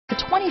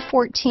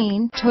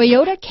2014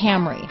 Toyota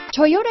Camry.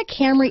 Toyota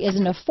Camry is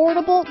an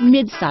affordable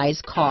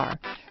mid-size car.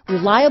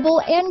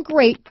 Reliable and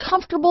great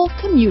comfortable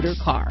commuter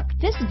car.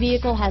 This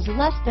vehicle has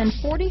less than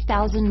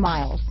 40,000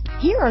 miles.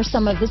 Here are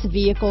some of this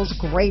vehicle's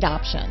great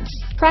options: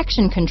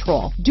 traction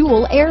control,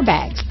 dual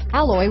airbags,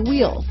 alloy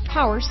wheels,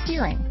 power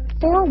steering,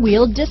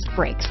 four-wheel disc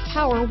brakes,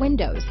 power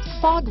windows,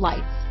 fog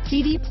lights,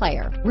 CD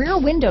player, rear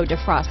window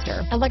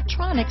defroster,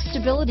 electronic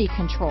stability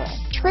control,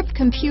 trip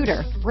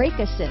computer, brake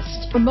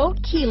assist, remote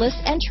keyless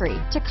entry,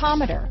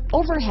 tachometer,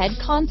 overhead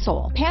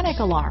console, panic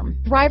alarm,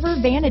 driver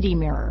vanity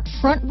mirror,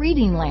 front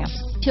reading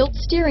lamps, tilt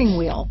steering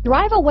wheel.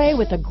 Drive away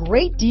with a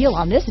great deal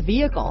on this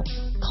vehicle.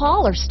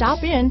 Call or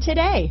stop in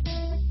today.